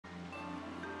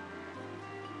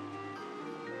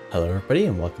Hello everybody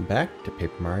and welcome back to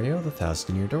Paper Mario: The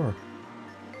Thousand-Year Door.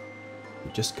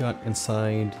 We just got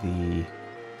inside the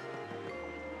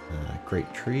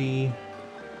Great Tree.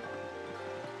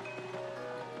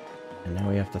 And now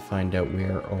we have to find out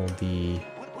where all the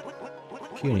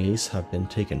Punis have been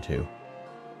taken to.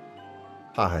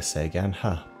 Ha, I say again,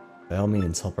 ha. By all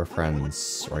means, help our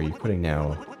friends. Or are you quitting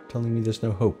now? Telling me there's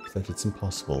no hope, that it's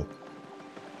impossible.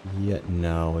 Yet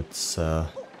no, it's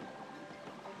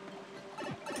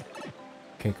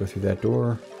can't go through that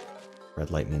door.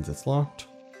 Red light means it's locked.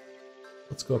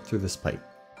 Let's go up through this pipe.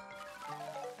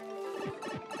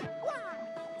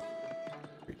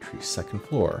 Great Tree, second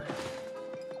floor.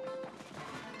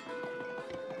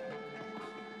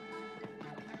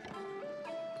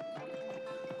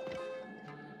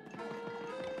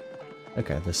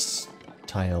 Okay, this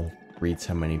tile reads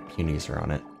how many Punis are on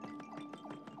it.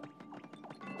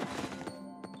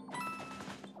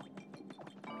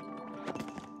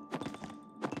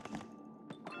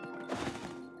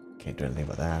 Can't do anything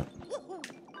about that.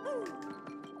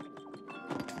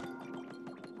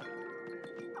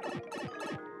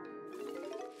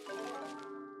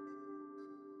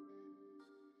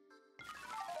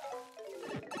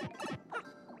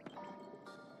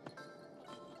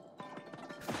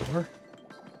 Four.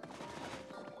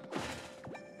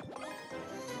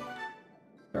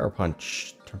 Power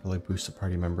Punch. Temporarily boosts a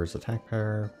party member's attack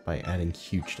power by adding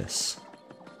hugeness.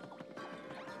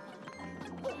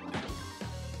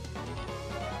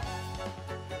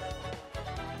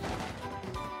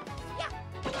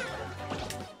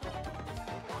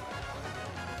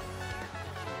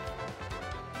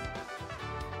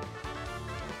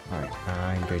 Alright,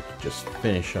 I'm going to just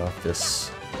finish off this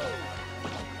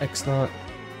X-Knot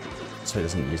so he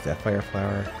doesn't use that Fire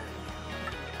Flower.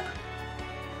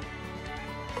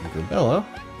 Bella.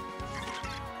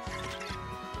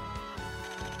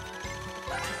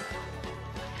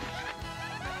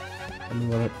 And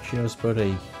what she knows about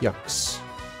a Yux.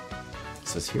 It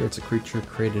says here it's a creature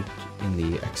created in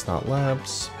the X-Knot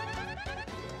Labs.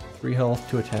 3 health,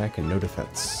 2 attack, and no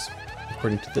defense.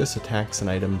 According to this, attacks and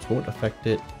items won't affect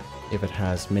it if it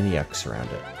has mini-X around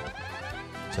it.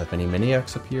 So if any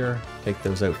mini-X appear, take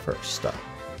those out first.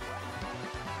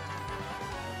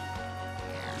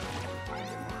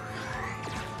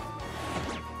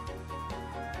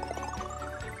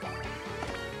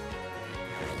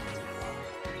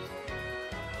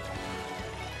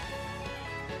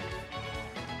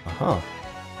 Huh.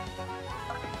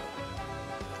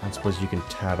 I suppose you can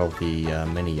tattle the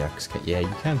mini-Yux. Yeah,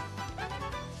 you can.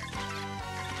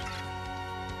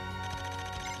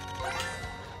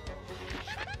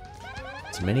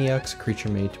 It's a mini-Yux, a creature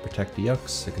made to protect the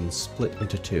Yux. It can split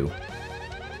into 2.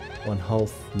 1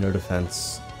 health, no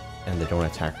defense, and they don't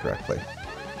attack directly.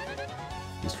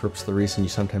 These tropes are the reason you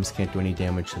sometimes can't do any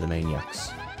damage to the main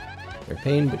Yux. They're a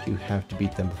pain, but you have to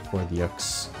beat them before the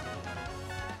Yux.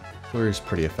 Flurry is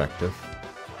pretty effective.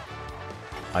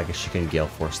 I guess you can Gale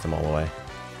Force them all away.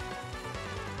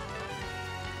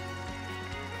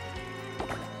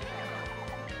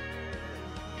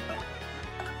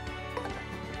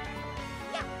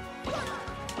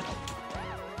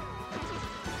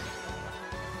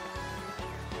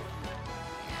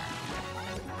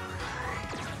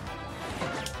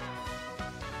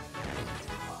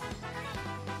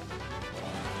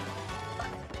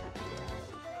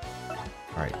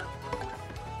 Alright.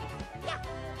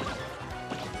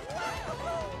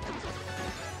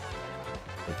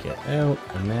 Get out,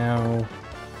 and now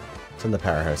send the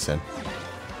powerhouse in.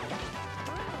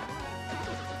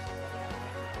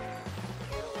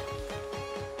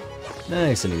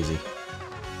 Nice and easy.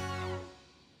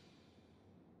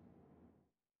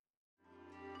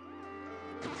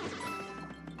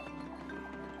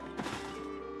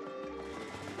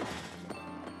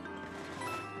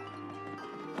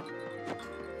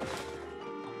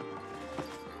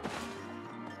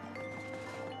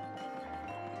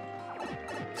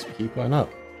 Keep on up.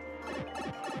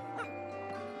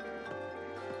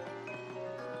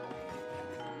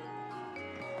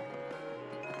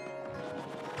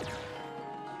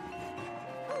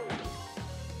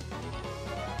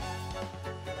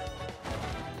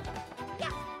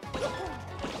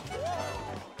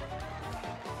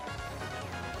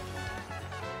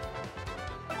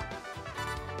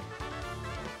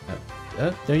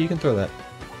 There, you can throw that.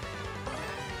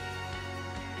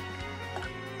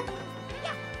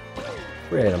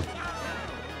 Great item.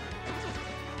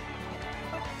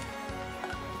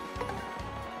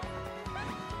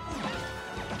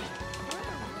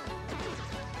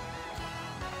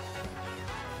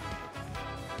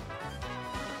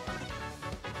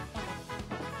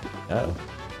 Uh-oh.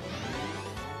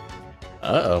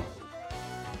 Uh-oh.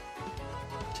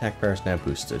 Attack bar is now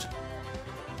boosted.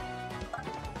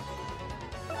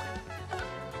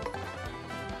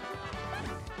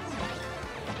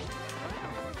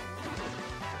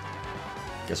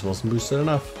 Guess it wasn't boosted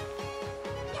enough.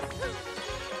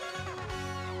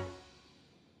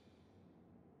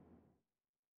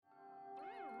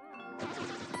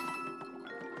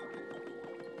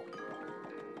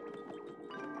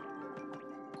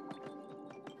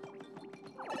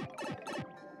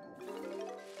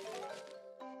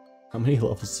 How many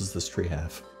levels does this tree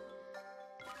have?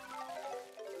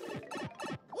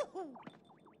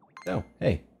 Oh,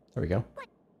 hey, there we go.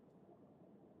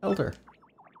 Elder.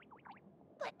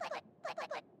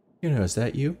 You know, is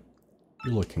that you?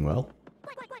 You're looking well.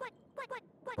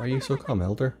 Why are you so calm,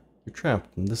 Elder? You're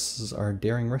trapped, and this is our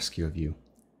daring rescue of you.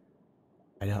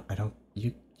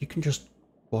 You can just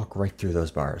walk right through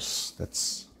those bars.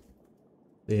 That's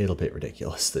a little bit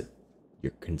ridiculous that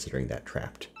you're considering that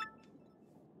trapped.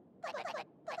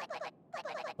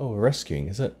 Oh, rescuing,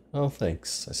 is it? Oh,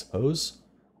 thanks, I suppose.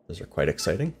 Those are quite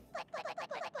exciting.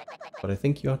 But I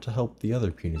think you ought to help the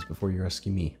other Punis before you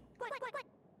rescue me.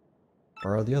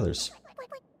 Where are the others?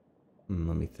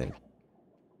 Let me think.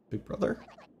 Big brother? Is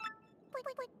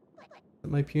that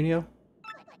my Punio?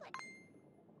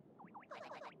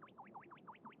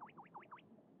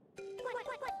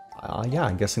 Yeah,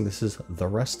 I'm guessing this is the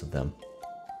rest of them.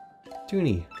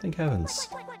 Toonie, thank heavens.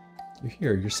 You're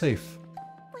here, you're safe.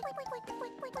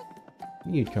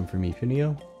 You need to come for me,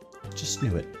 Punio. Just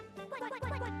knew it.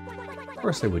 Of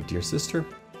course I would, dear sister.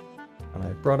 And I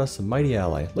brought us a mighty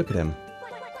ally. Look at him.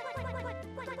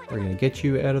 We're gonna get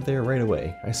you out of there right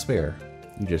away, I swear.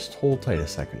 You just hold tight a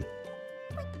second.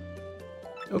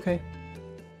 Okay.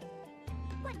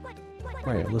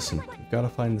 Alright, listen. We've gotta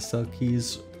find the cell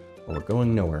keys or we're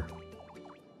going nowhere.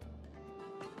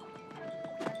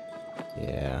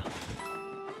 Yeah.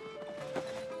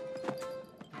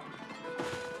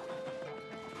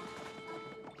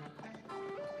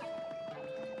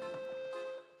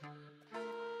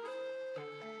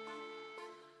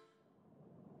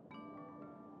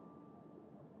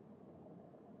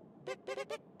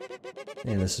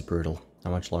 Man, this is brutal.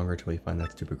 How much longer till we find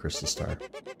that stupid crystal star?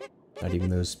 Not even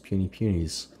those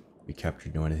punis we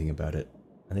captured know anything about it.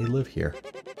 And they live here.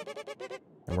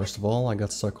 And worst of all, I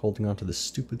got stuck holding onto this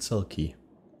stupid cell key.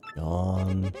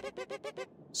 Yawn.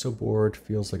 So bored,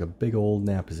 feels like a big old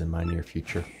nap is in my near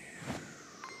future.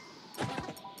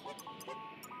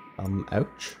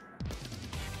 Ouch.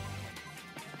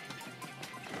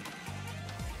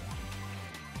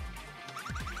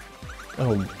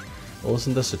 Oh, well,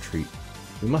 isn't this a treat?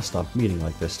 We must stop meeting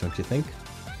like this, don't you think?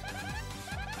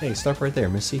 Hey, stop right there,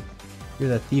 Missy. You're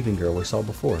that thieving girl we saw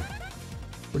before.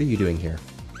 What are you doing here?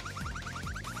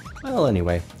 Well,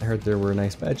 anyway, I heard there were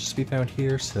nice badges to be found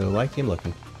here, so I came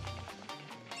looking.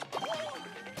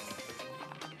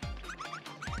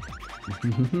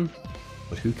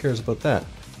 But who cares about that?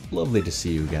 Lovely to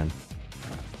see you again.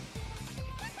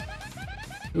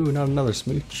 Ooh, not another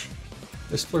smooch.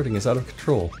 This flirting is out of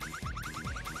control.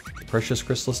 The precious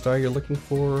crystal star you're looking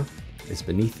for is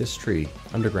beneath this tree,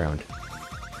 underground.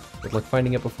 Good luck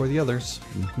finding it before the others.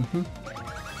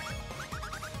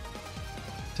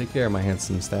 Take care, my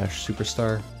handsome stash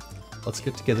superstar. Let's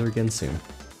get together again soon.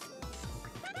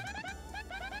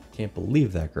 Can't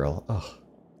believe that girl. Ugh,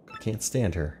 I can't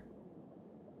stand her.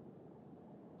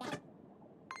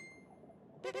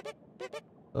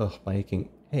 Ugh, my aching...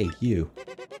 Hey, you.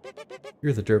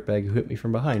 You're the dirtbag who hit me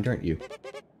from behind, aren't you?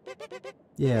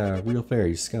 Yeah, real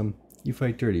fairy scum. You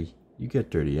fight dirty. You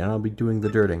get dirty, and I'll be doing the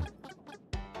dirting.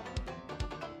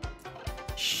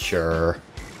 Sure.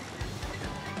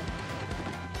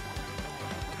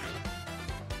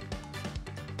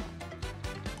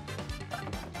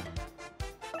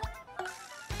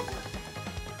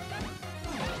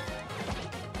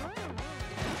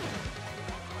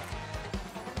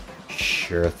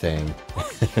 Sure thing.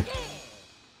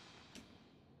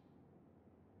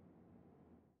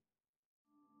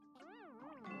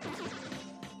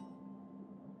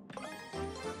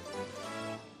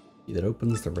 That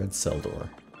opens the red cell door.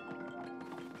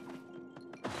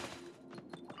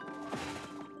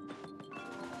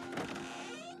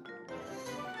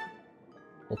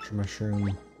 Ultra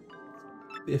mushroom.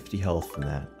 50 health from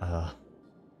that.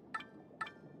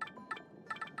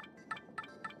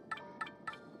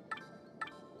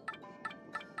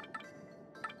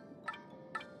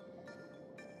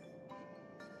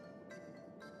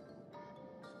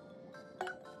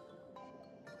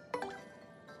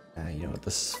 You know what,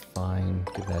 this is fine.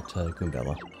 Give that to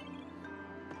Goombella.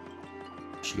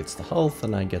 She gets the health,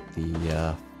 and I get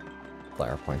the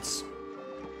flower points.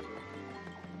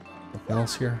 anything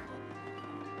else here?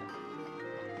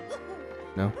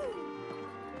 No?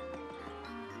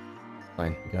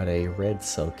 Fine, we got a red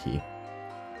cell key.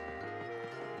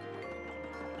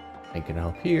 Ain't gonna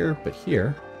help here, but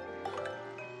here.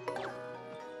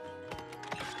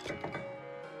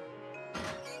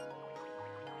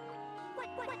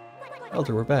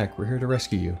 Elder, we're back. We're here to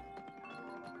rescue you.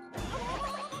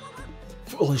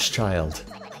 Foolish child.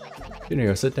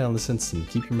 Junior, sit down this instant.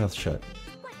 Keep your mouth shut.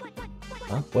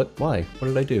 Huh? What? Why? What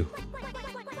did I do?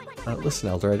 Listen,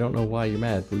 Elder, I don't know why you're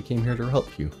mad, but we came here to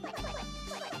help you.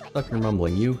 Stop your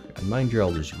mumbling, you, and mind your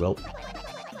elders, you whelp.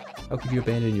 How could you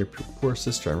abandon your poor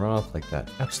sister and run off like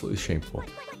that? Absolutely shameful.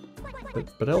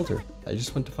 But Elder, I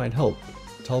just went to find help.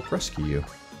 To help rescue you.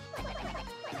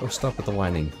 Oh, stop with the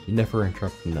whining. You never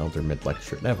interrupt an elder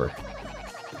mid-lecture. Never.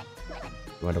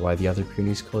 You wonder why the other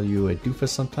Punis call you a doofus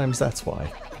sometimes? That's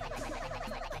why.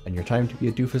 And your time to be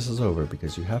a doofus is over,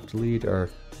 because you have to lead our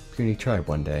puny tribe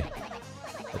one day.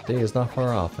 That day is not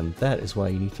far off, and that is why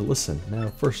you need to listen. Now,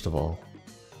 first of all...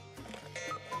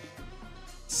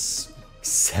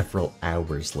 Several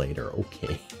hours later,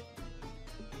 okay.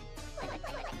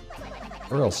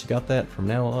 Or else, you got that? From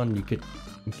now on, you could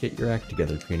get your act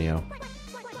together, Punio.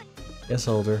 Yes,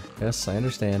 Elder. Yes, I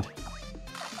understand.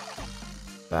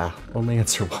 Ah, only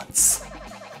answer once.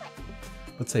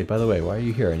 Let's say, by the way, why are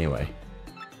you here anyway?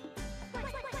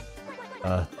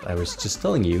 I was just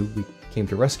telling you, we came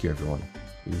to rescue everyone.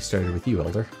 We started with you,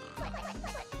 Elder.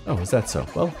 Oh, is that so?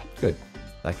 Well, good.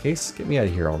 In that case, get me out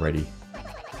of here already.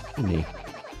 Puni.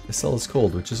 The cell is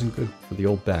cold, which isn't good for the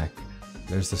old back.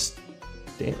 There's this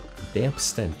damp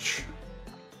stench.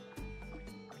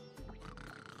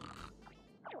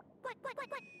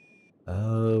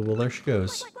 Well, there she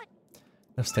goes.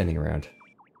 Enough standing around.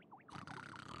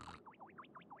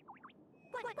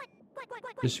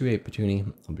 Just you wait,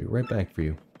 Petuni. I'll be right back for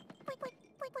you.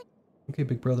 Okay,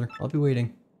 big brother. I'll be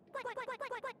waiting.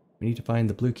 We need to find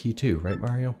the blue key too, right,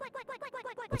 Mario?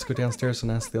 Let's go downstairs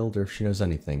and ask the Elder if she knows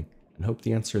anything. And hope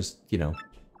the answer is, you know,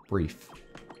 brief.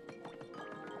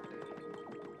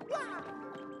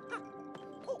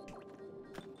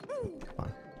 Come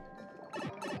on.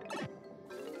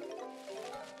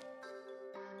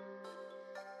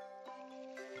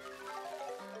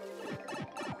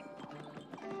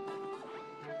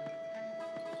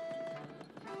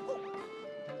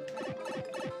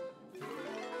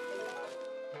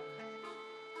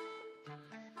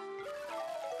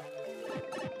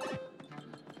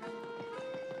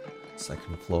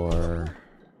 Second floor.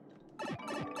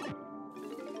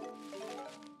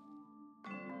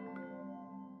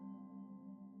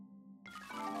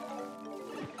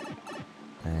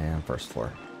 And first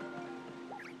floor.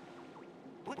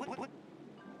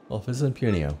 Well, if it isn't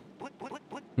Punio.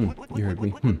 You heard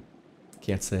me.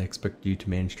 Can't say I expected you to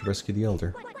manage to rescue the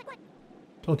Elder.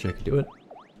 Told you I could do it.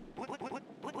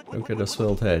 Don't get a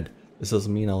swelled head. This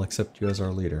doesn't mean I'll accept you as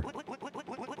our leader.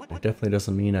 It definitely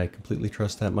doesn't mean I completely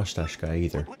trust that mustache guy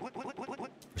either.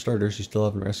 For starters, you still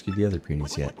haven't rescued the other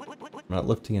Punis yet. I'm not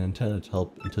lifting an antenna to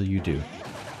help until you do.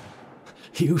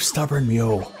 You stubborn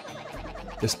mule!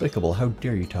 Despicable, how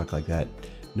dare you talk like that,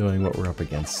 knowing what we're up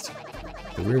against.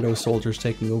 The weirdo soldiers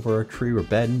taking over our tree were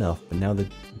bad enough, but now the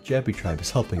Jabby tribe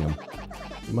is helping them.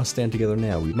 We must stand together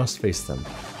now, we must face them.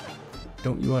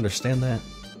 Don't you understand that?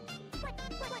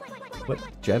 What,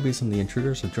 Jabbies and the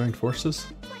intruders have joined forces?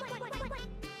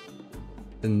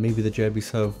 Then maybe the Jabbies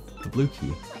have the blue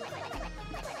key.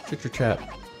 Shut your chat,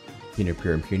 Peanut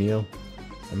and Punio.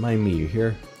 And mind me, you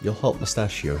hear? You'll help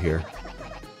Mustachio here.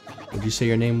 What'd you say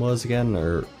your name was again?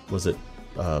 Or was it,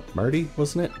 Marty,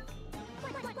 wasn't it?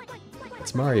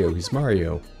 It's Mario, he's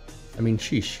Mario. I mean,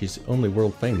 sheesh, he's only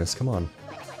world famous, come on.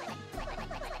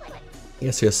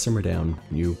 Yes, simmer down,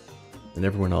 you and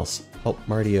everyone else. Help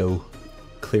Mario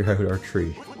clear out our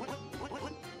tree.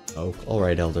 Oh,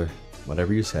 alright, Elder.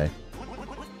 Whatever you say.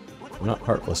 I'm not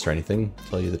heartless or anything. To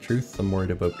tell you the truth, I'm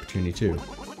worried about Petuni too.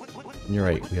 And you're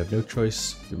right, we have no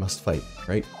choice. We must fight,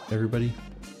 right, everybody?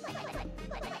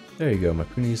 There you go, my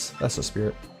Punis. That's the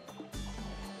spirit.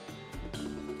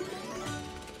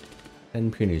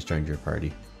 10 Punis joined your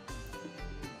party.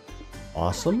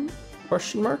 Awesome?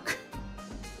 Question mark?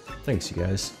 Thanks, you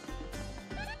guys.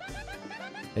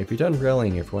 Hey, if you're done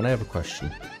rallying everyone, I have a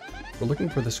question. We're looking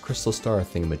for this crystal star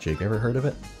thingamajig. Ever heard of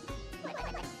it?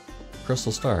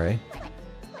 Crystal star, eh?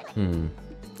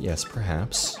 Yes,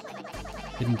 perhaps.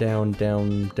 Hidden down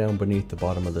beneath the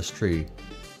bottom of this tree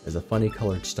is a funny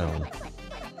colored stone.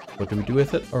 What do we do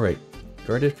with it? Alright,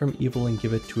 guard it from evil and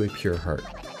give it to a pure heart.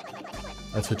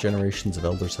 That's what generations of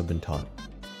elders have been taught.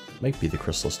 Might be the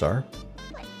crystal star.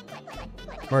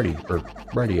 Marty, or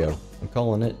Martio, I'm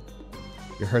calling it.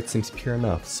 Your heart seems pure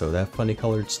enough, so that funny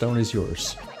colored stone is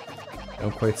yours. I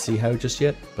don't quite see how just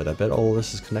yet, but I bet all of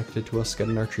this is connected to us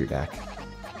getting our tree back.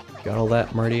 Got all that,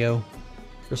 Martio?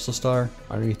 Crystal star,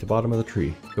 underneath the bottom of the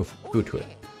tree. Go to it.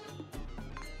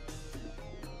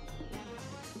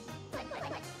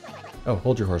 Oh,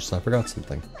 hold your horses, I forgot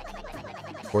something.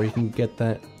 Before you can get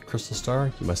that crystal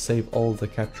star, you must save all of the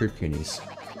captured punies.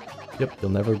 Yep, you'll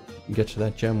never get to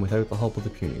that gem without the help of the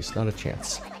punies, not a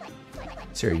chance.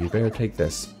 Sir, you better take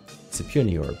this. It's a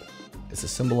puny orb. It's a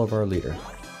symbol of our leader.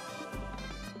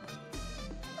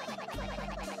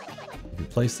 If you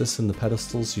place this in the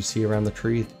pedestals you see around the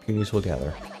tree, the punies will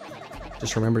gather.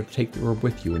 Just remember to take the orb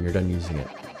with you when you're done using it.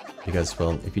 Because,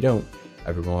 well, if you don't,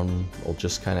 everyone will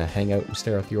just kind of hang out and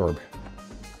stare at the orb.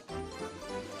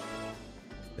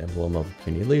 The emblem of a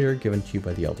puny leader given to you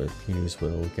by the elder. The punies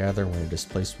will gather when it is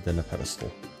placed within a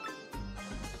pedestal.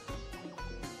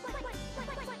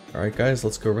 Alright guys,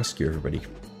 let's go rescue everybody.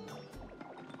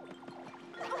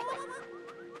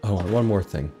 Oh, and one more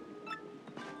thing.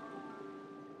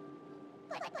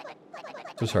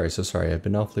 So sorry, I've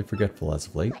been awfully forgetful as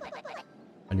of late.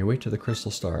 On your way to the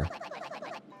Crystal Star,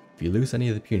 if you lose any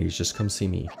of the punies, just come see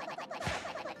me.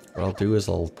 What I'll do is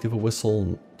I'll give a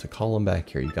whistle to call them back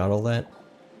here. You got all that?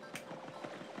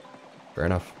 Fair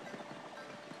enough.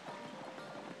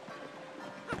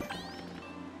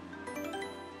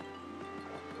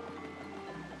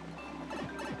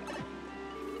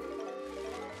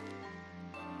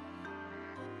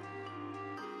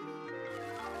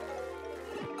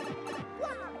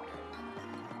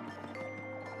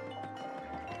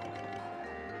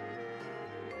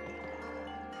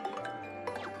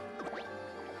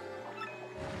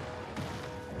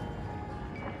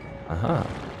 Aha.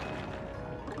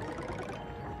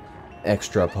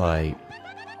 Extra pipe.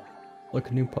 Look,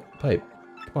 a new pipe.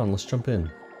 Come on, let's jump in.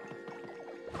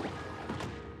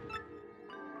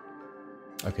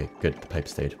 Okay, good. The pipe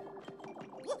stayed.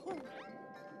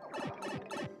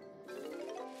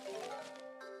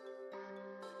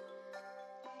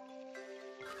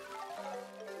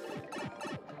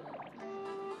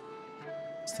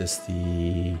 Is this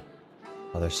the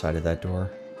other side of that door?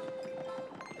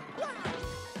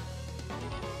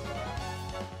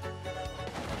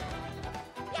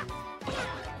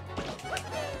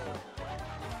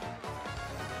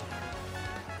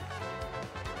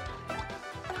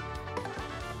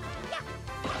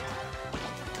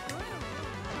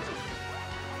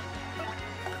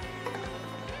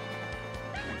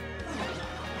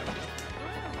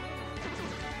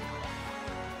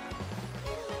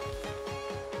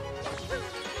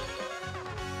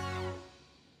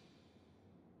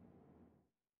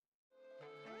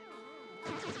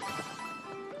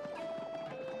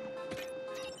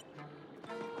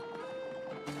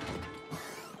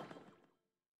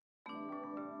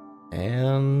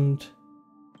 And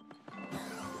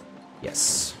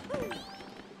yes,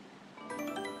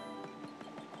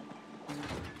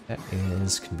 that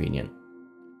is convenient.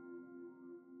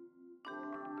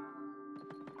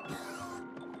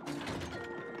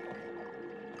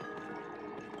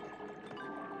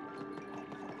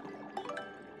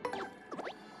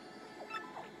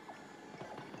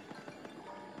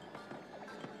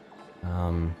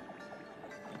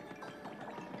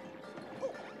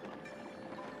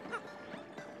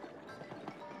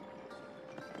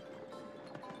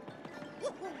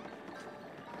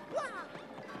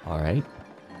 All right.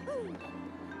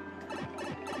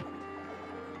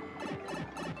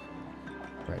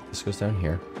 Right, this goes down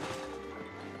here.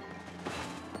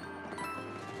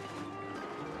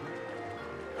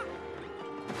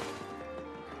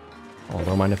 Oh,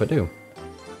 don't mind if I do.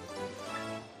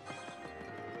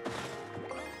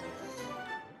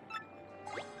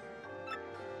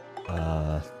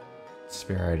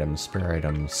 Spare items, spare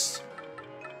items.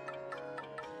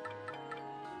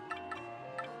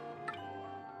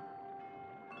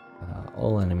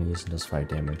 All enemies does 5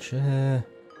 damage.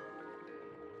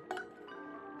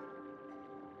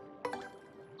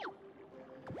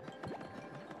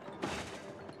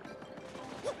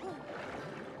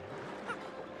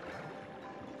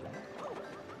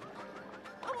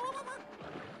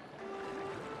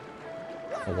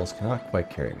 Bubbles cannot quite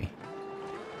carry me.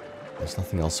 There's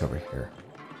nothing else over here.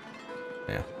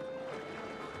 Yeah.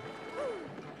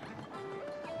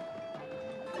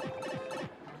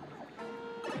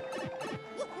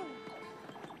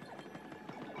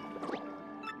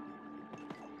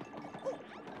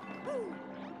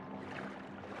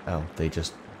 Oh, they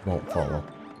just won't follow.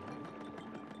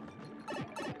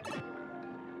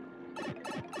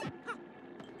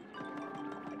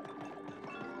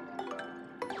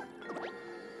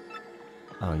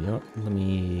 Oh, you know what? Let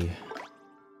me...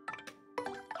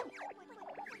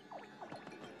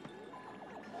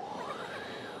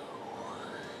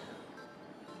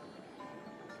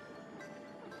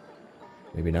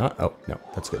 Maybe not. Oh, no,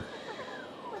 that's good.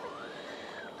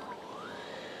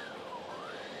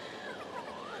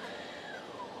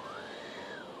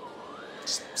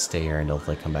 Just stay here until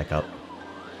they come back up.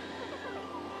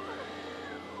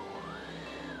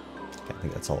 Okay, I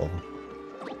think that's all of them.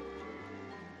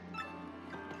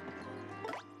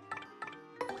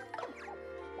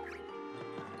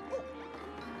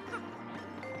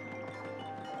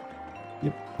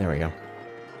 Yep, there we go.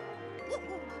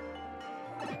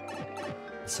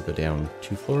 This will go down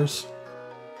 2 floors.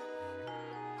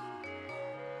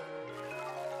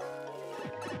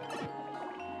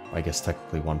 I guess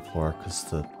technically 1 floor, because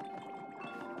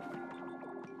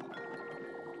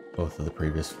both of the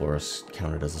previous floors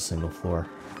counted as a single floor.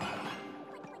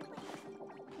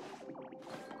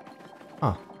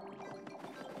 Huh.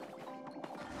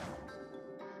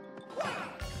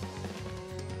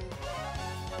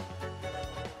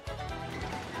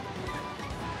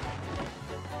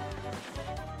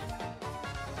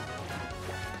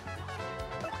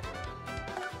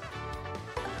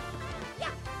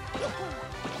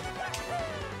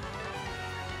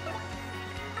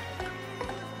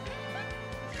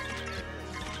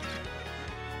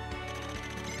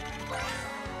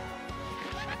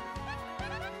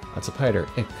 That's a piter.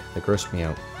 Ick. That grossed me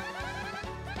out.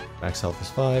 Max health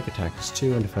is 5, attack is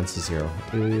 2, and defense is 0.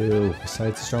 Ew.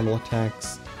 Besides its normal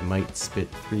attacks, it might spit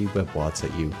 3 web wads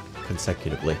at you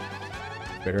consecutively.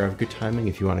 Better have good timing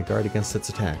if you want to guard against its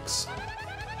attacks.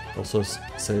 It also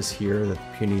says here that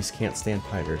the Punis can't stand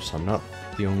piters, so I'm not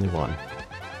the only one.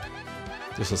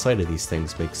 Just the sight of these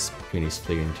things makes Punis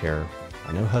flee in terror.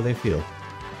 I know how they feel.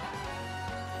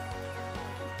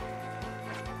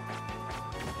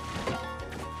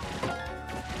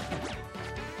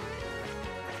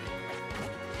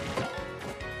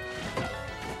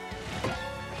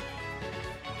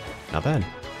 Not bad.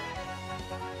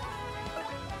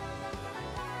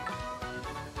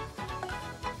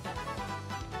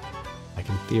 I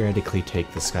can theoretically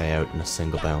take this guy out in a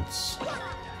single bounce.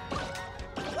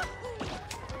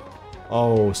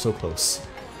 Oh, so close.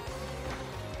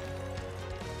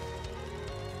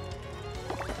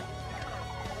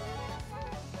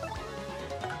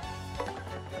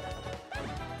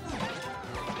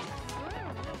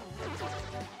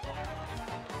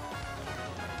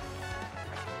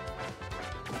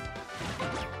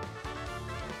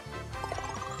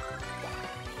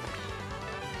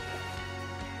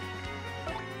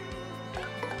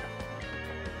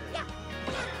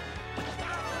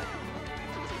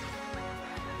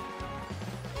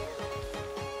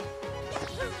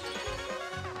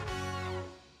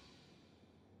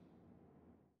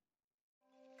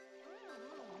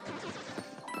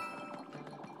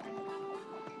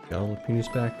 Got all the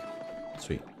Punis back?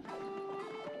 Sweet.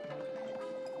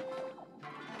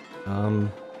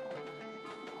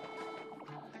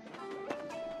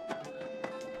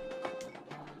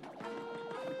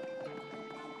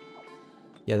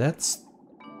 Yeah, that's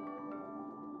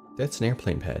an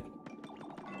airplane pad.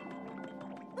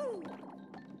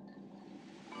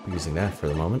 I'm using that for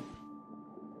the moment.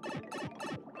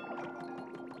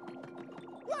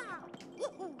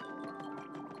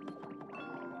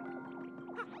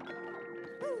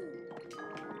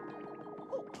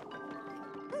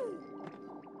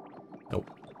 Nope.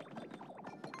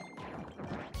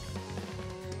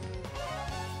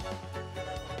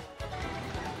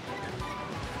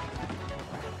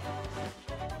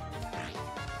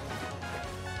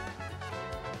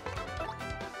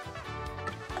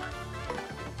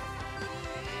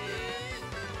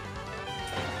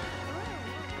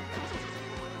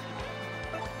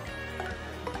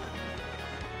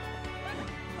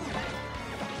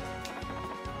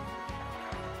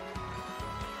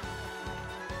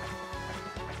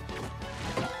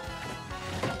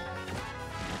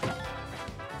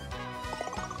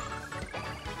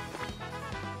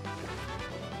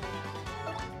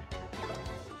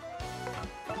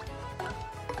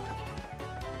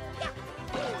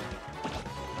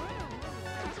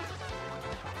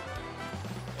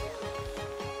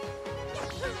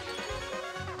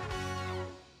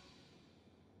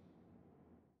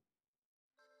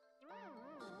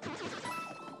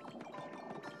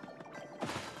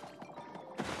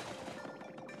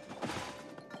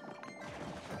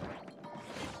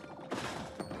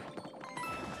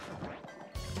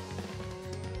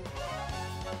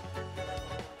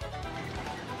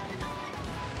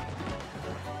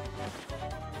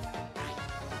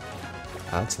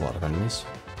 That's a lot of enemies.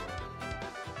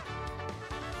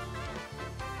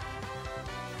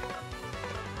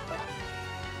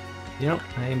 You know,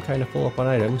 I am kind of full up on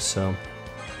items, so...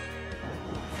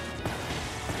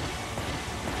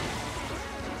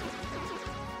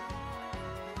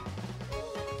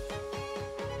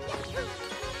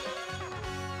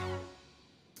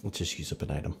 Let's just use up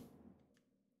an item.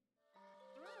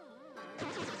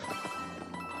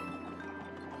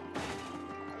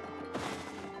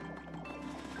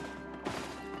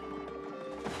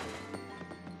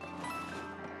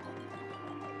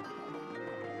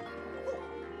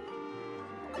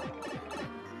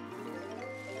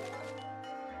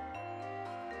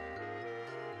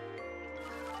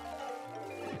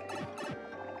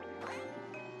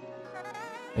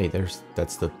 Hey,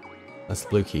 that's the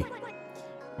blue key.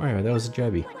 Alright, that was a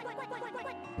jabby.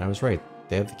 And I was right,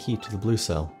 they have the key to the blue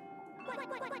cell.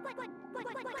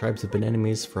 Tribes have been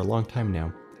enemies for a long time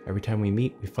now. Every time we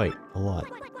meet, we fight, a lot.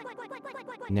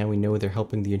 And now we know they're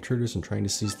helping the intruders and trying to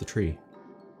seize the tree.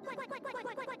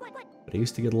 But I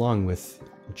used to get along with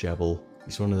Jabble.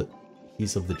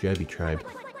 He's of the Jabby tribe.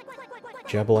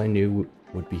 Jabble I knew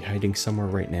would be hiding somewhere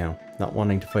right now, not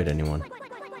wanting to fight anyone.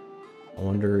 I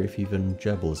wonder if even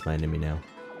Jabble is my enemy now.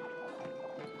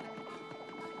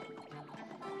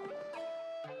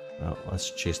 Well,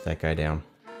 let's chase that guy down.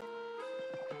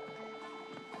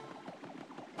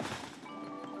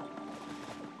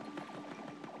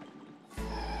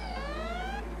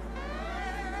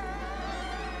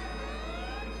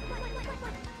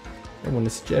 Everyone,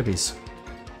 it's Jabbies.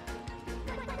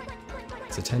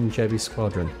 It's a 10 Jabby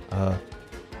squadron.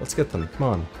 Let's get them, come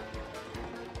on.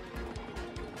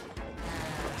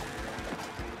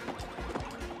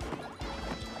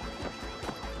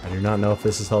 I do not know if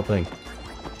this is helping.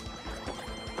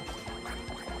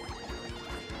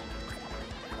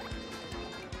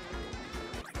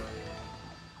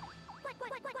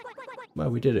 Well,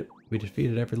 we did it. We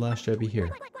defeated every last Jabby here.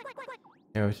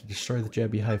 Now we have to destroy the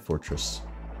Jabby High Fortress.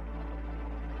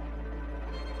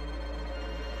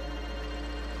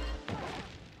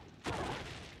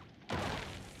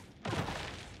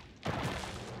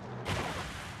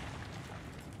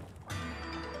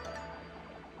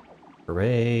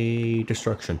 Hooray!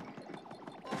 Destruction.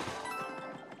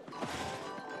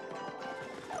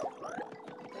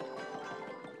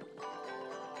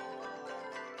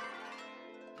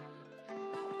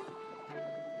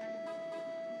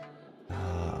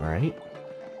 Alright.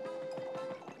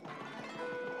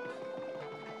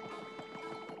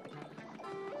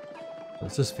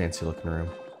 What's this fancy looking room?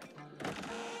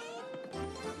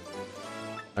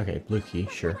 Okay, blue key,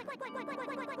 sure.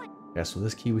 Yeah, so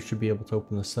this key we should be able to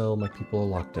open the cell my people are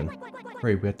locked in.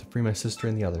 Hurry, we have to free my sister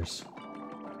and the others.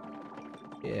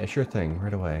 Yeah, sure thing,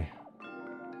 right away.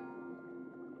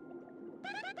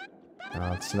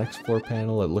 It's the next floor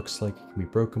panel. It looks like it can be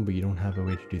broken, but you don't have a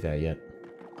way to do that yet.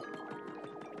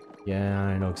 Yeah,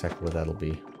 I know exactly what that'll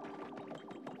be.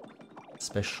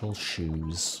 Special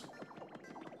shoes.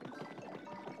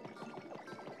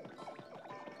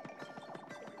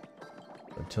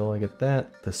 Until I get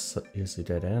that, this is a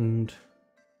dead end.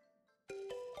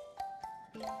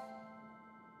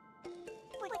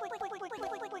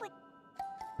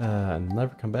 And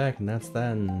never come back, and that's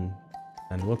that, and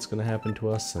what's gonna happen to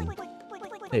us, and...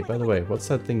 Hey, by the way, what's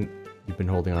that thing you've been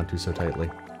holding on to so tightly?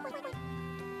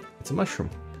 It's a mushroom.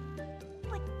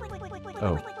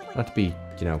 Oh, not to be,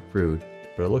 you know, rude,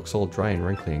 but it looks all dry and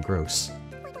wrinkly and gross.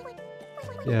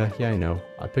 Yeah, I know.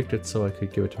 I picked it so I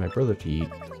could give it to my brother to eat.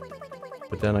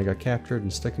 But then I got captured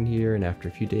and stuck in here, and after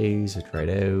a few days, it dried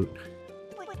out.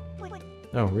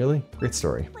 Oh, really? Great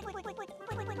story.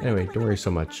 Anyway, don't worry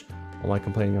so much. All my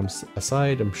complaining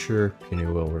aside, I'm sure Puni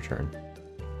will return.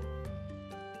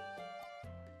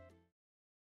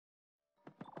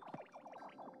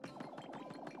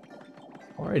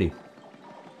 Alrighty.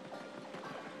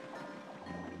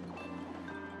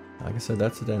 Like I said,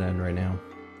 that's a dead end right now.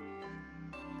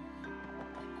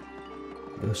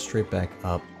 Go straight back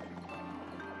up.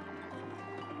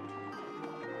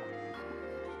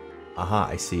 Aha,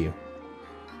 I see you.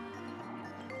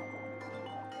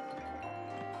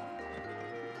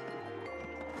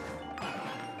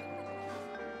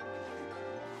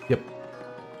 Yep.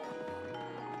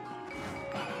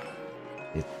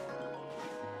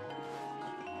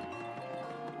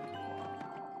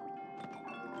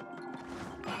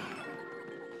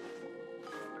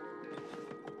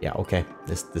 Yeah, okay.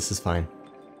 This is fine.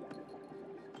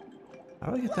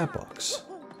 How do I get that box?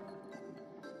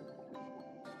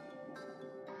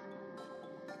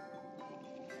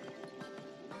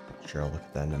 Sure, I'll look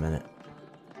at that in a minute.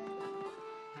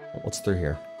 What's through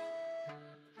here?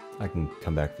 I can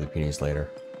come back for the Punis later.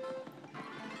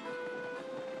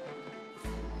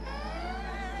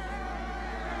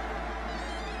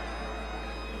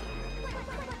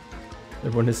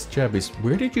 Everyone is Jabbies.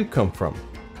 Where did you come from?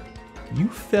 You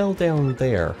fell down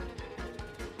there.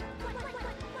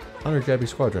 100 Jabby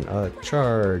Squadron.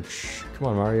 Charge. Come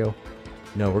on, Mario.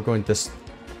 No, we're going this...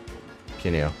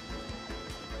 Punio.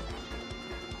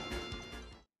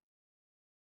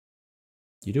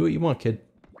 You do what you want, kid.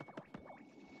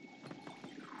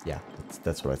 Yeah,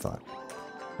 that's what I thought.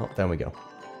 Oh, down we go.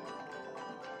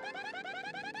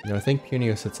 You know, I think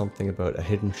Punio said something about a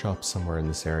hidden shop somewhere in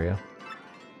this area.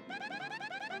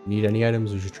 Need any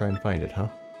items? We should try and find it, huh?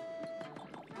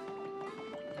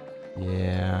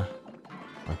 Yeah.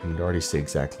 I can already see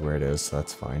exactly where it is, so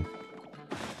that's fine.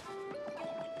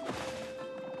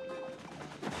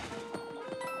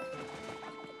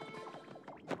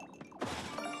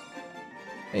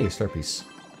 Hey, star piece.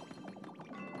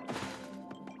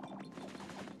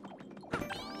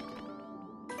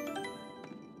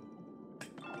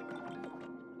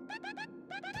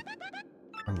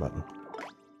 Wrong button.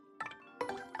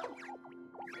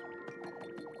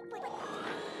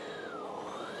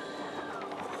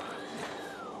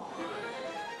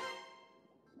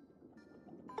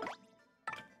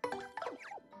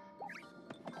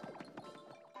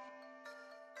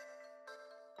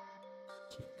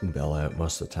 Keeping Bella out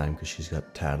most of the time because she's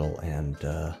got Tattle and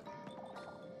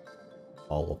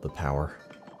all of the power.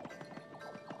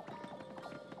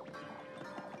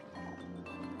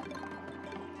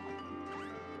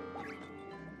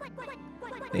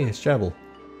 Hey, it's Jabble.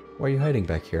 Why are you hiding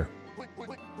back here?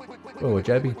 Whoa,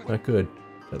 Jabby? Not good.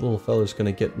 That little fella's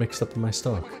gonna get mixed up in my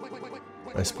stock.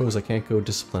 But I suppose I can't go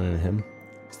disciplining him.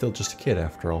 Still just a kid,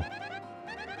 after all.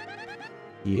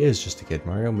 He is just a kid,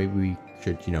 Mario. Maybe we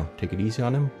should, you know, take it easy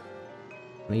on him?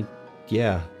 I mean,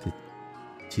 yeah.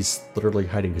 He's literally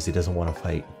hiding because he doesn't want to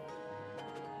fight.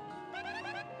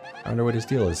 I wonder what his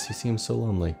deal is. He seems so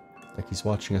lonely. Like he's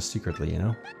watching us secretly, you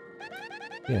know?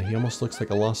 Yeah, he almost looks like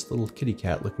a lost little kitty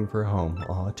cat looking for a home.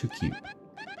 Aw, too cute.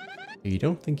 You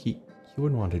don't think he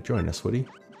wouldn't want to join us, would he?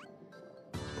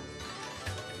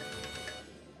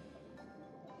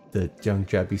 The young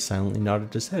Jabby silently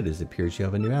nodded his head as it appears you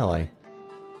have a new ally.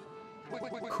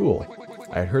 Cool.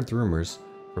 I had heard the rumors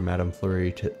from Madame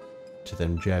Fleury to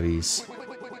them Jabbies.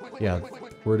 Yeah,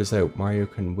 the word is out. Mario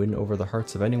can win over the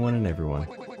hearts of anyone and everyone.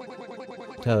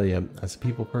 I tell you, as a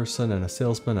people person and a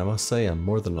salesman, I must say I'm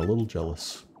more than a little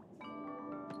jealous.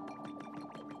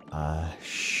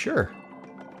 Sure.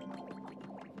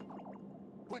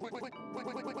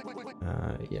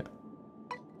 Yeah.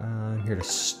 I'm here to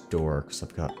store, because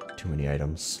I've got too many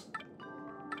items.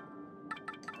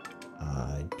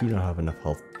 I do not have enough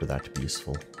health for that to be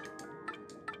useful.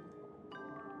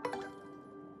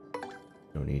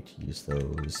 Don't need to use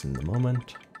those in the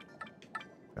moment.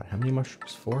 Got how many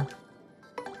mushrooms? 4?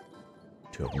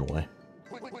 2 of them away.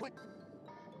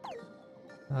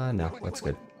 No, that's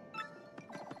good.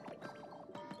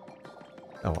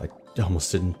 Oh, I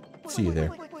almost didn't see you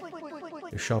there.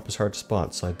 Your shop is hard to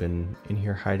spot, so I've been in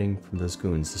here hiding from those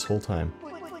goons this whole time.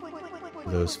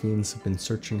 Those fiends have been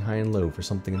searching high and low for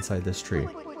something inside this tree.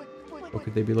 What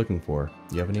could they be looking for?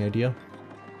 Do you have any idea?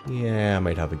 Yeah, I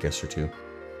might have a guess or two.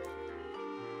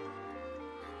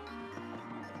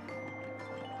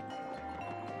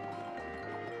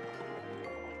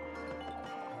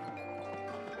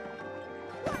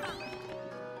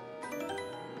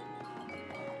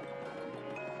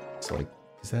 It's like,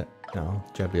 is that... No,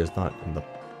 Jabby is not in the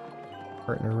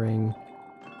partner ring.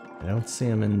 I don't see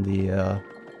him in the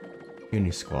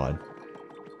Puni squad.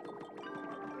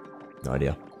 No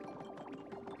idea.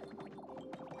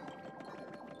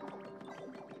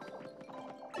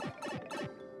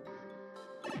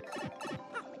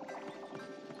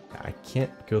 I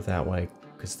can't go that way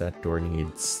because that door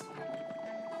needs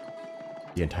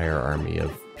the entire army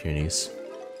of Punis.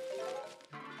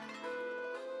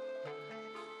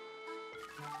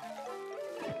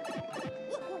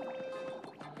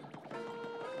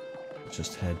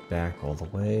 Just head back all the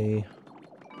way.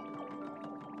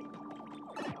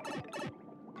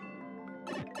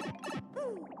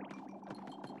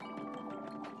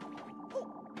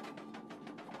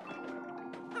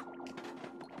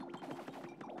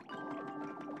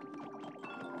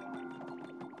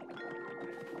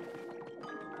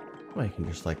 I can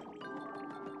just like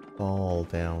fall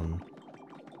down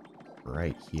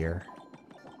right here.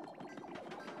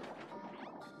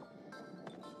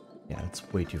 Yeah,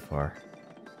 it's way too far.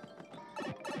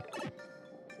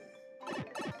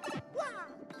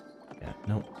 Yeah,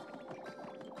 no.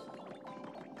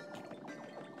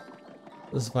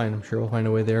 This is fine. I'm sure we'll find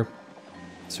a way there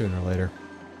sooner or later.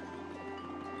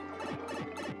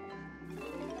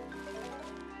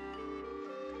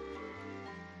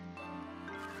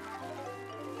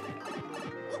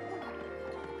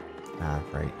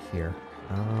 Right here.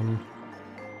 I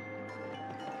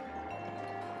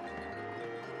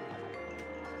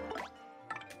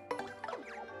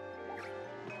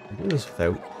do this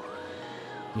without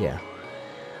Yeah.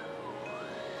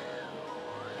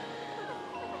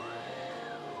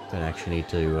 Don't actually need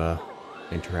to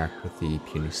interact with the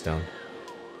puny stone.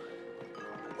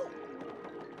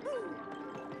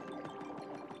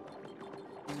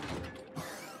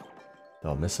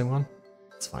 Oh, missing one?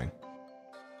 It's fine.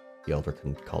 The elder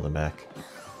can call them back.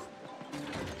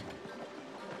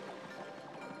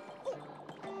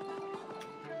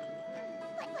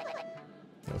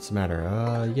 What's the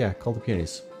matter? Yeah, call the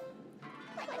punies.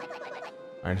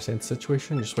 I understand the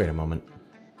situation, just wait a moment.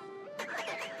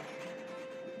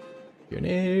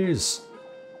 Punies!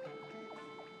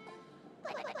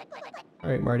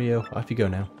 Alright, Mardio, off you go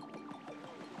now.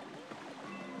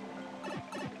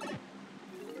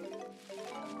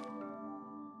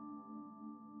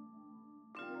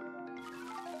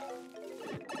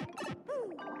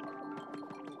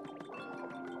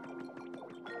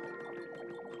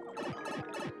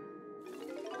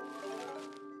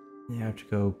 You have to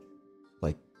go,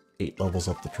 like, 8 levels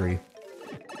up the tree.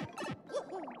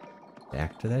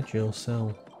 Back to that jail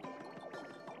cell.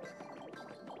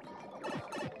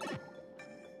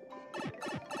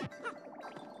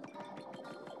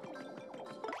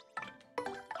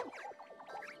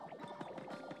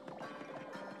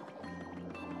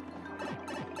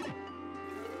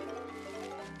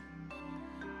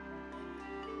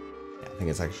 Yeah, I think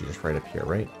it's actually just right up here,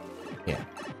 right? Yeah.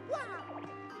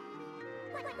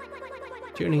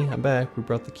 Puni, I'm back. We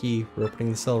brought the key. We're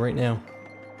opening the cell right now.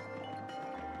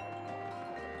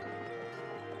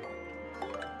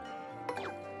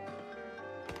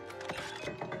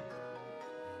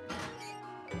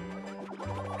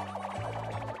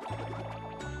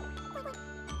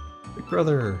 Big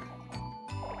brother!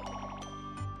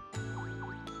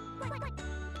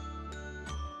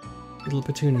 Little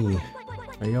Petuni,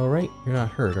 are you alright? You're not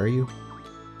hurt, are you?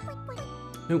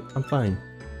 Nope, I'm fine.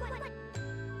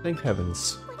 Thank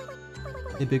heavens.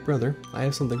 Hey, big brother, I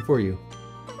have something for you.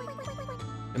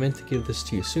 I meant to give this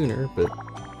to you sooner, but...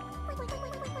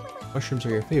 mushrooms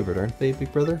are your favorite, aren't they,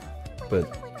 big brother?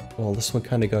 But, well, this one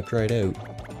kinda got dried out.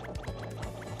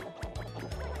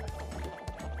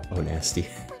 Oh, nasty.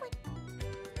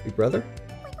 Big brother?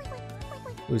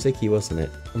 It was icky, wasn't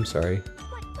it? I'm sorry.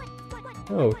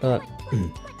 Oh,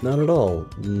 not at all.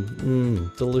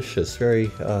 Delicious.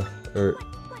 Very,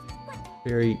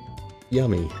 very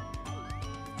yummy.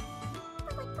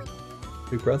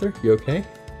 Big brother, you okay?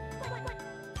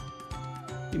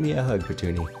 Give me a hug,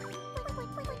 Petuni.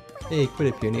 Hey, quit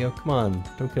it, Punio. Come on,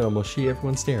 don't get all mushy,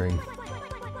 everyone's staring.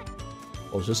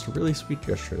 Well, just a really sweet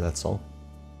gesture, that's all.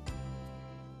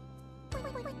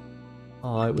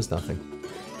 Aw, it was nothing.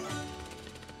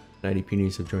 90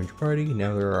 Punies have joined your party,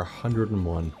 now there are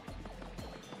 101.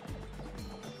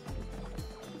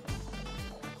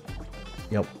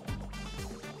 Yep.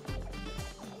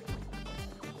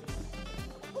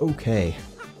 Okay.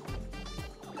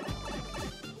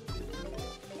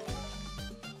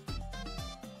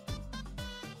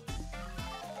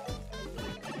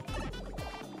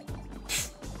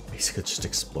 These could just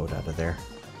explode out of there.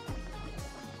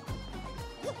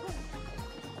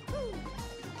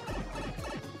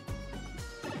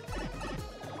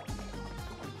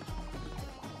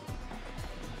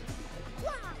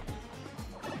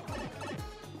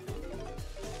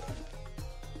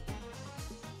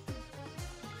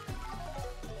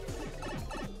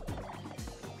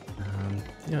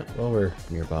 Yeah, well, we're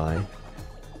nearby.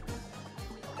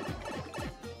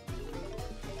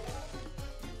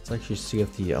 Let's actually see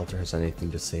if the Elder has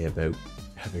anything to say about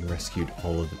having rescued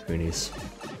all of the Punies.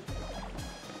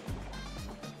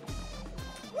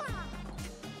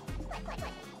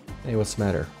 Hey, what's the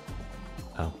matter?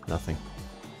 Oh, nothing.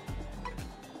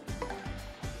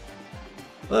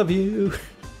 Love you!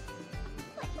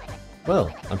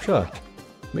 Well, I'm shocked.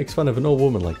 Makes fun of an old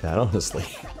woman like that, honestly.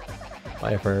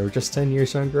 Why, if I were just 10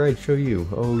 years younger, I'd show you.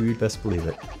 Oh, you'd best believe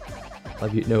it. I'll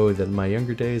have you know that in my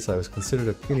younger days, I was considered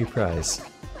a puny prize.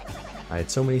 I had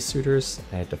so many suitors,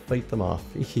 I had to fight them off.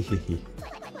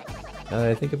 Now that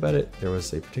I think about it, there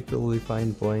was a particularly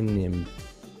fine boy named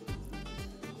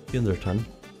Bilderton.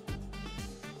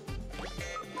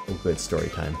 Oh good, story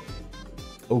time.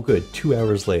 Oh good, 2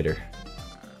 hours later.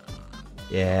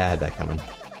 Yeah, I had that coming.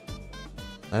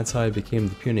 That's how I became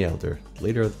the Puny Elder,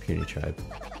 leader of the Puny tribe.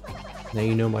 Now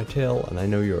you know my tale, and I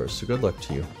know yours, so good luck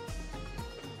to you.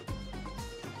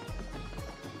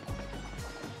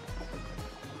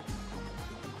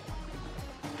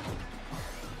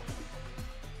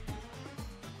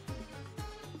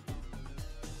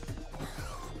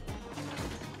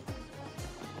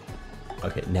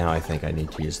 Okay, now I think I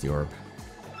need to use the orb.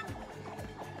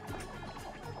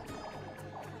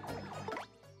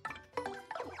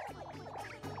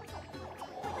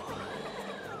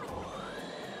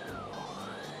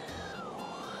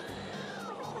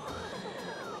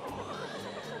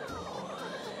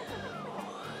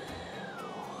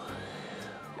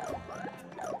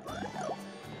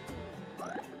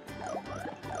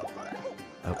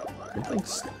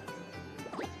 Something's...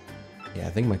 Yeah,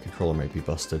 I think my controller might be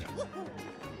busted.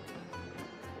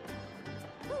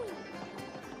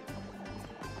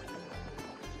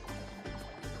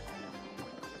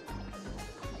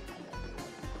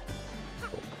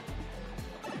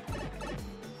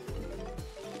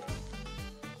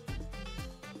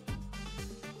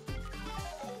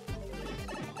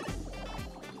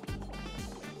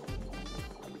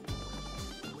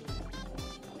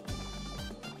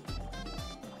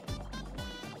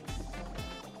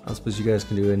 I don't suppose you guys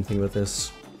can do anything with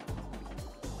this.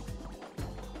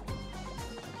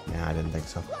 Nah, I didn't think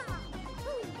so.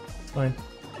 It's fine.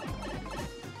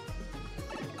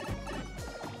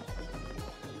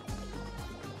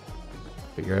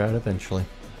 Figure it out eventually.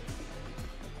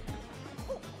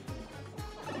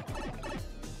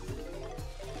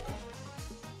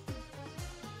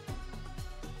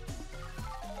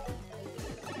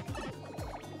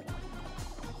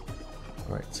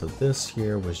 Alright, so this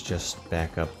here was just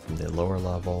back up from the lower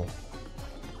level.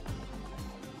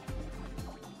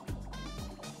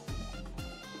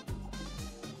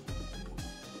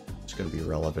 It's going to be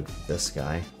relevant for this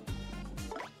guy.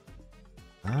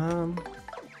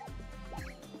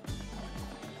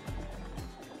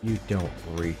 You don't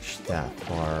reach that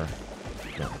far.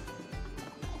 No.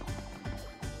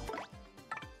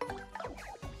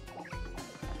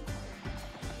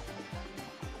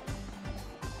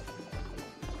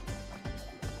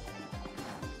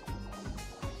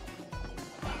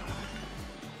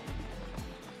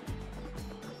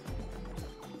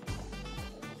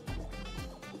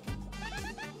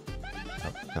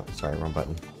 Oh, no, sorry, wrong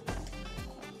button.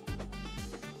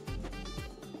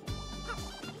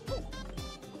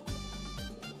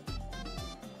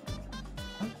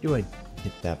 How do I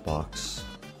hit that box?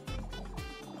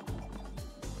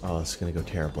 Oh, this is gonna go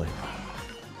terribly.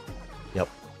 Yep.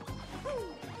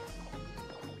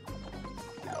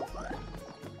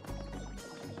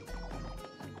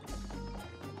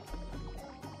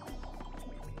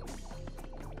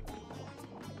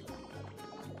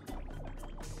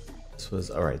 This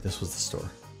was, alright, this was the store.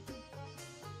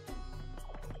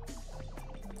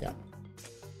 Yeah.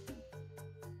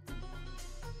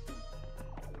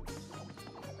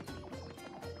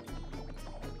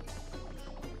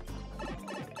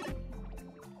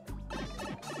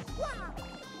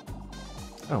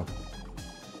 Oh.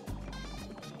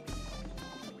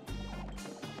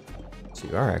 So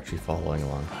you are actually following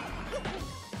along.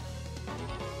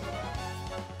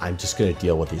 I'm just gonna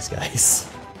deal with these guys.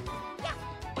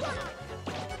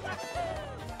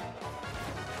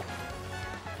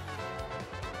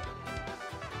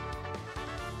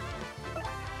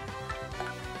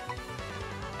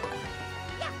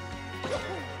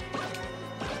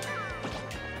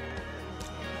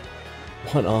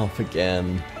 One off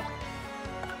again.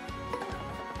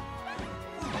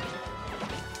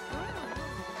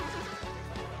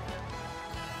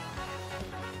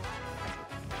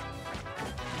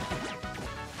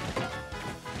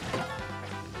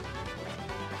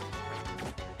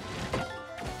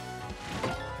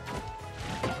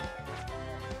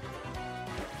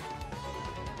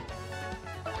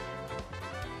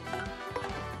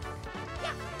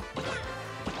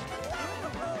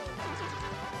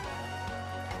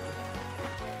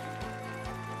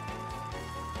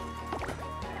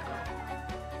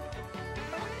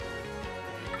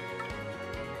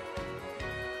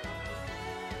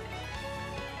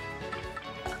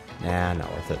 Nah,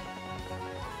 not worth it.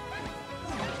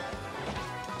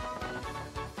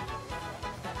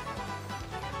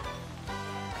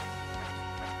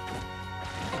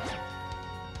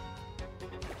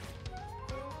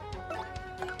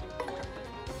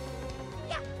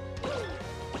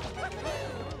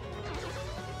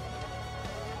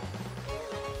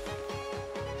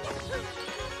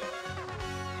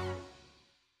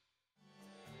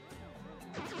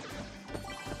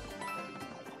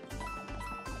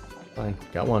 Fine,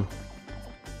 got one.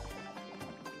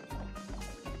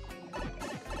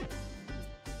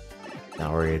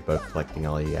 Not worried about collecting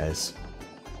all you guys.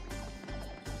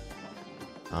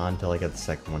 Until I get the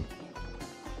second one.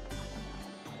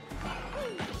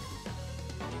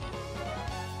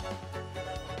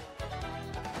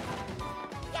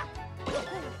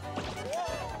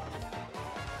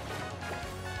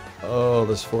 Oh,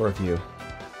 there's 4 of you.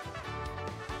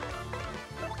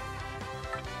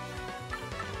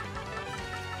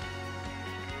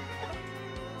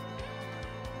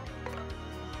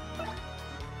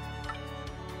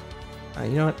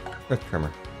 You know what? Earth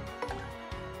Tremor.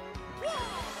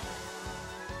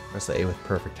 Press the A with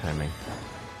perfect timing.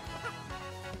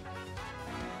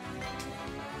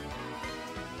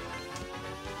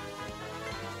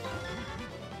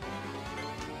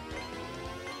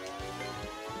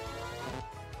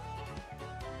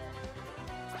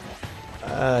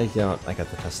 You know what? I got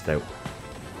to test it out.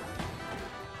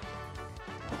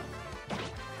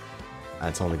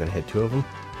 It's only gonna hit 2 of them.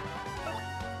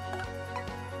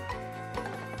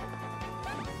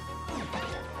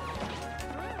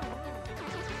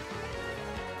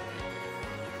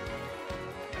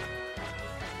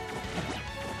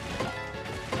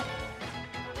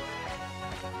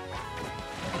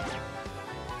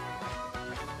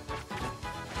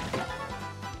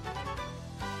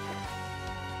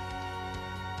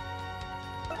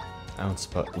 I don't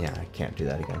suppose. Yeah, I can't do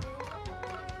that again.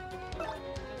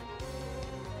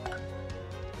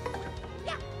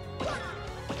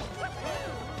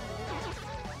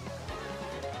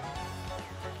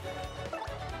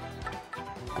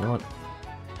 You know what?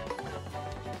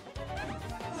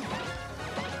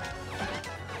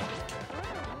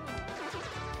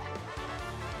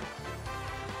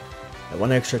 That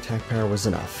one extra attack power was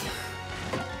enough.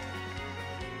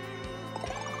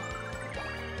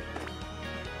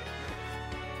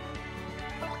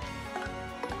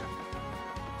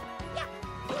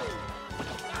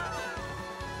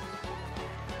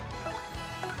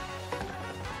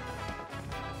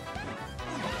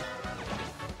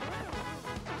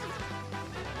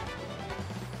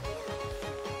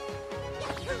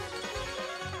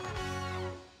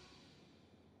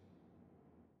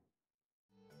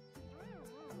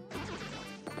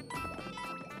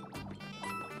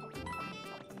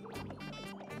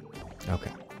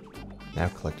 Okay. Now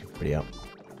collect everybody up.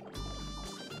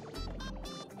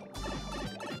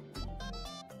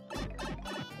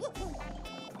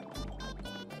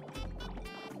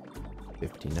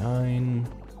 $59.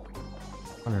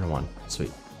 101.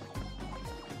 Sweet.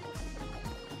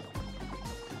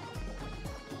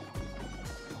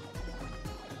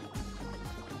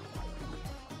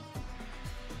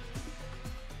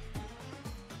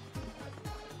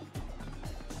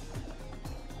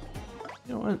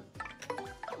 You know what?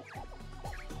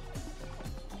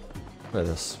 Look at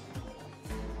this.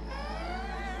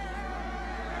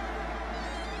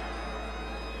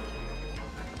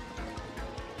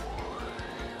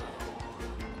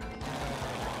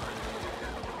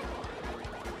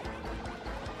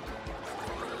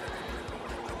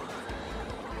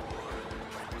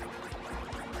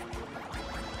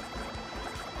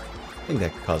 I think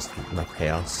that caused enough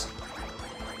chaos.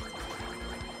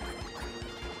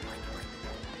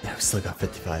 Yeah, we still got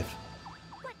 55.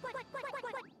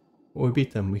 Well, we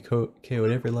beat them. We KO'd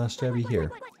every last Jabby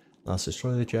here. Now let's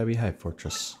destroy the Jabby Hive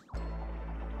Fortress.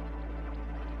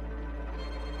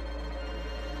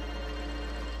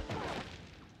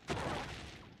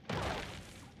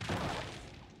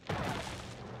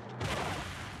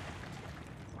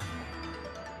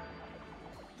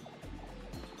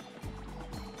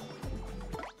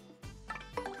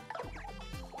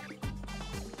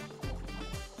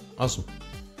 Awesome.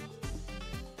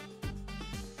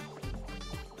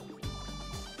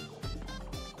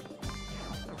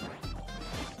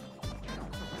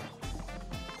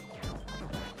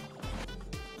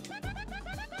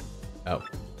 Oh.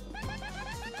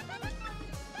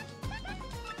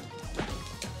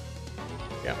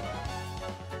 Yeah.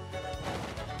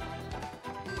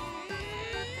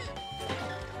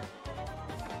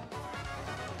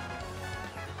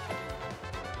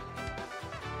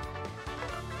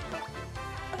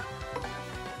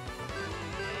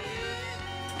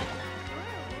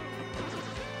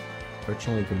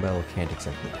 Fortunately, Gumball can't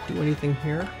exactly do anything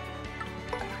here.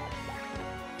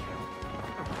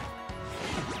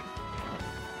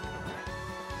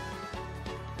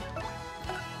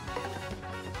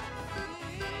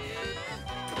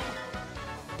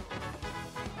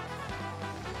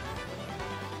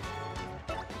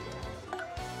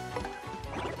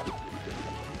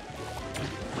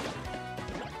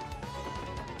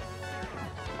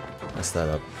 Mess that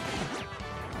up.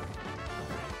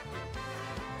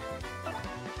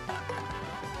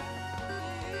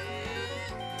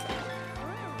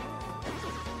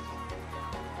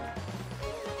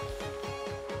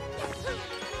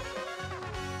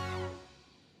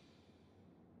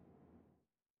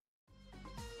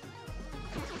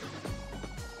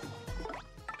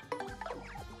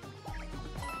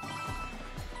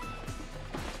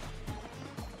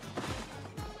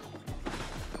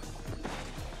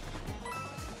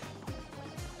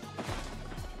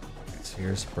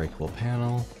 Here's breakable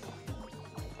panel.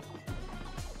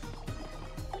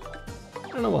 I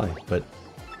don't know why, but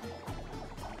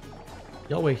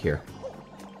y'all wait here.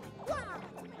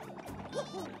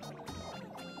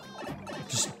 It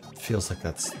just feels like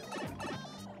that's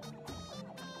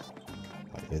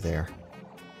why they're there.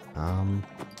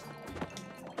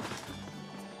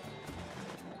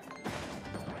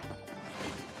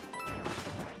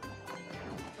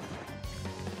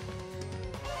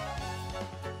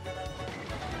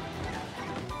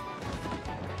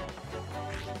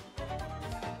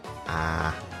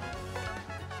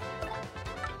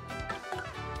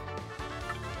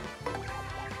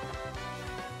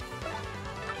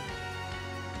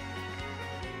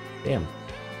 Damn.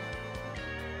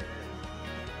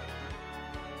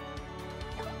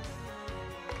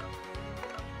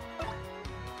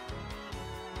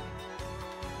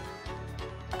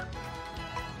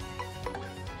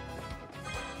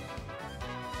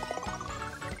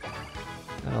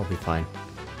 That'll be fine.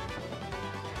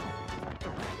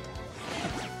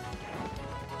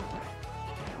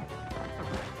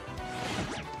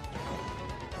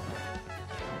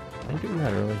 I'm doing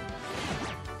that early.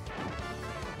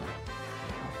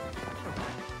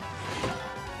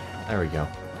 There we go.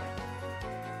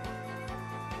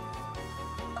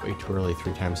 Way too early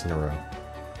 3 times in a row.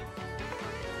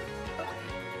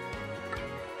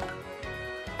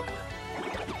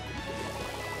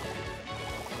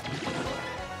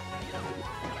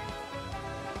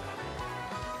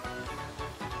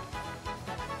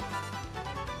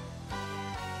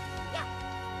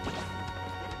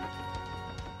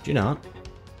 Do you not?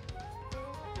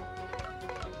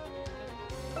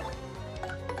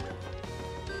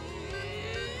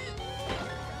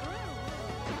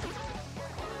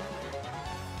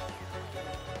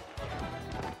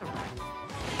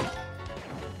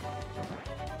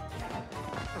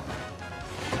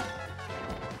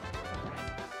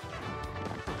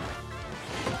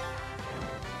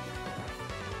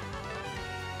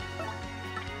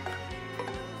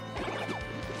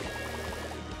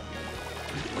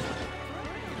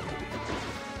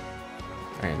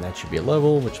 Alright, and that should be a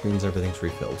level, which means everything's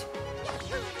refilled.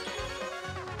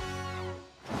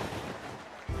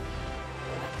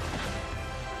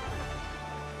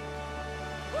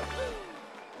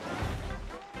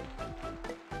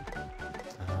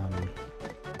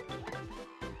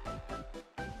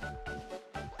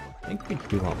 I think we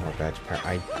do want more badge power.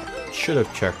 I should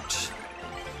have checked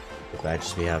the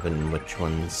badges we have and which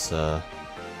ones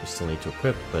we still need to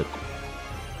equip, but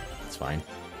it's fine.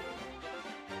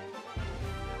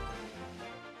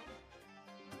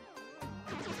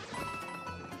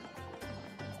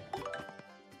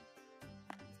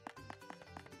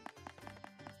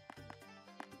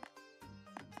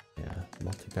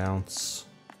 Multi-bounce.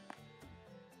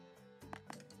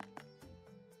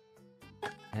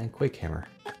 And Quake Hammer.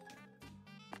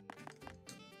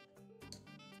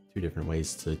 2 different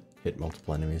ways to hit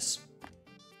multiple enemies.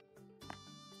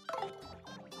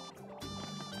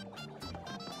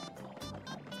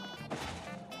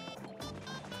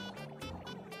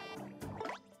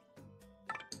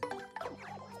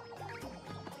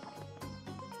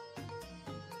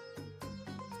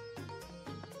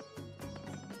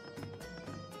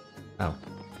 Oh.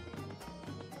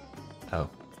 Oh.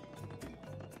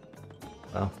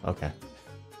 Well, okay.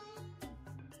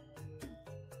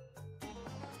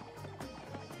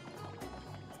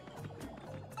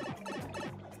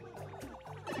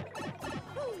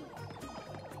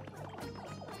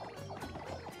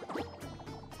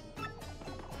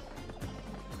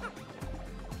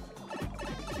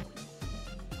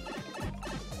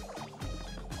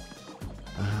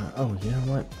 Oh, you know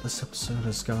what? This episode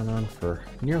has gone on for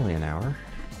nearly an hour.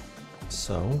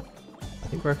 So, I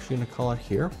think we're actually going to call it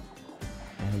here.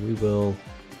 And we will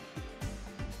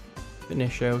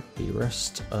finish out the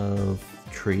rest of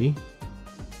Tree.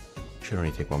 Should only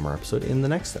take one more episode in the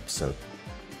next episode.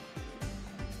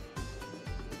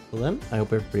 Well then, I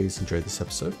hope everybody's enjoyed this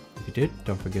episode. If you did,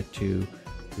 don't forget to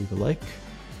leave a like,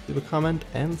 leave a comment,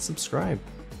 and subscribe.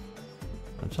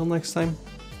 Until next time,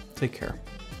 take care.